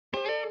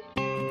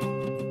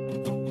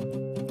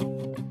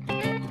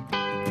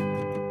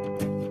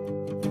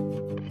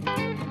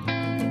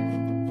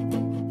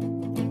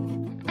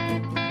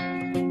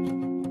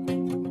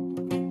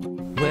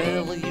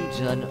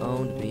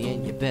unowned me,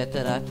 and you bet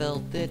that I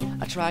felt it.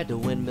 I tried to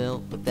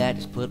windmill, but that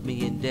just put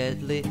me in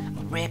deadly.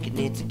 I reckon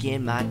it's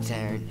again my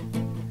turn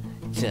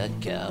to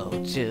go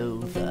to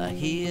the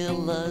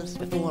healers.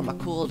 Before my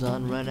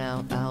cooldown run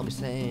out, I'll be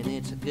saying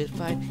it's a good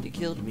fight. You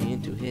killed me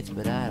in 2 hits,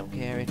 but I don't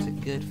care, it's a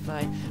good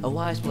fight. A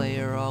wise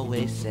player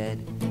always said,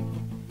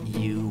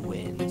 you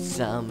win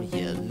some,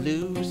 you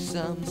lose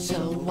some.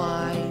 So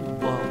I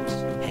won't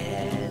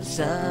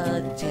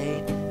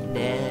hesitate.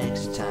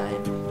 Next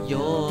time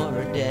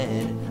you're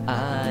dead,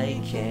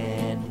 I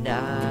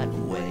cannot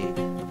wait.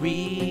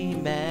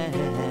 Rematch.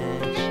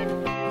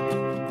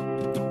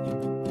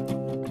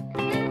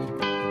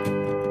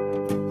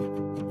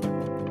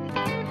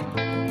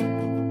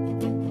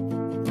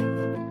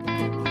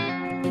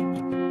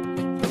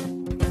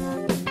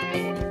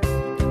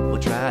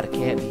 Try to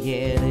catch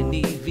me in an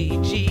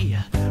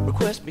EVG.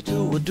 Request me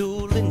to a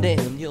duel and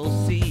damn you'll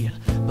see.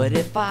 But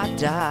if I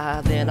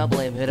die, then I'll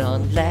blame it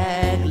on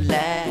lag.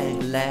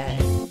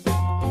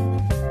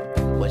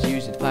 Was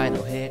using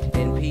final hit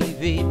in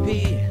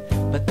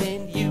PvP, but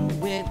then you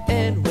went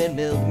and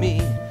windmilled me.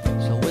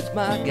 So it's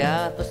my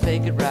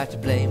godforsaken right to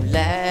blame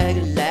lag.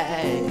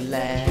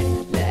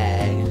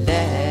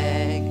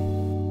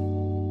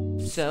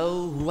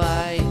 So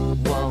I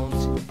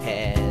won't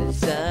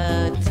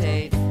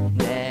hesitate.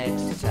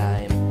 Next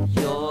time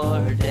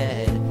you're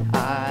dead,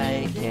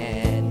 I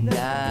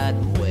cannot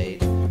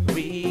wait.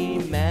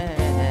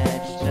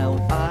 Rematch. No,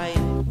 I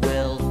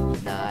will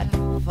not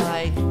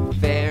fight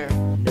fair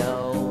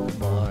no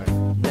more.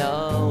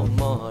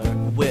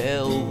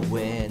 We'll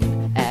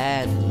win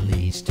at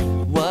least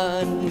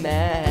one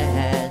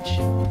match.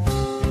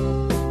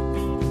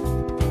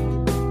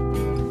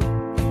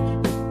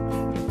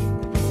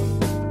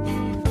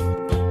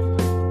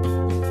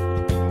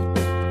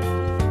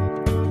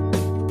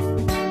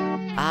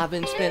 I've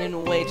been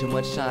spending way too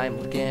much time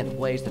looking at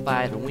ways to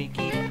fight on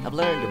wiki. I've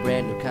learned a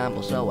brand new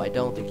combo, so I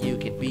don't think you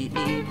can beat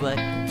me. But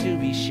to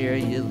be sure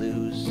you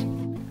lose,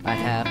 I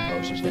have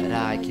potions that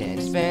I can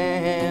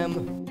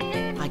spam.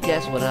 I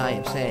guess what I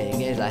am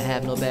saying is I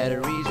have no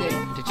better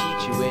reason to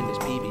cheat you in this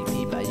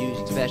PvP by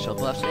using special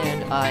buffs,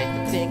 and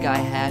I think I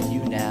have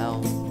you now.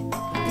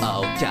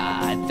 Oh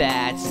god,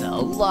 that's a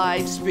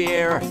life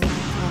spear.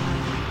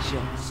 I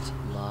just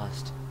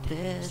lost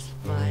this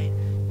fight.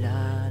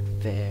 Not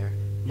fair.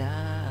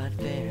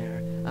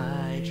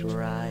 I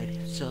tried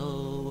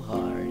so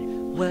hard.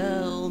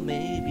 Well,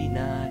 maybe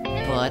not,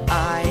 but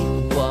I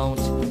won't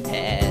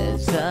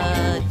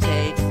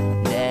hesitate.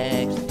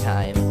 Next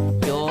time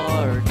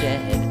you're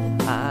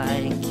dead,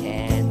 I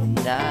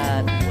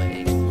cannot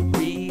wait.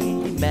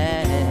 Rematch.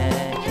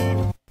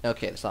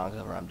 Okay, the song's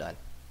over. I'm done.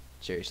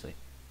 Seriously,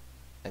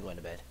 I'm going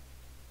to bed.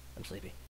 I'm sleepy.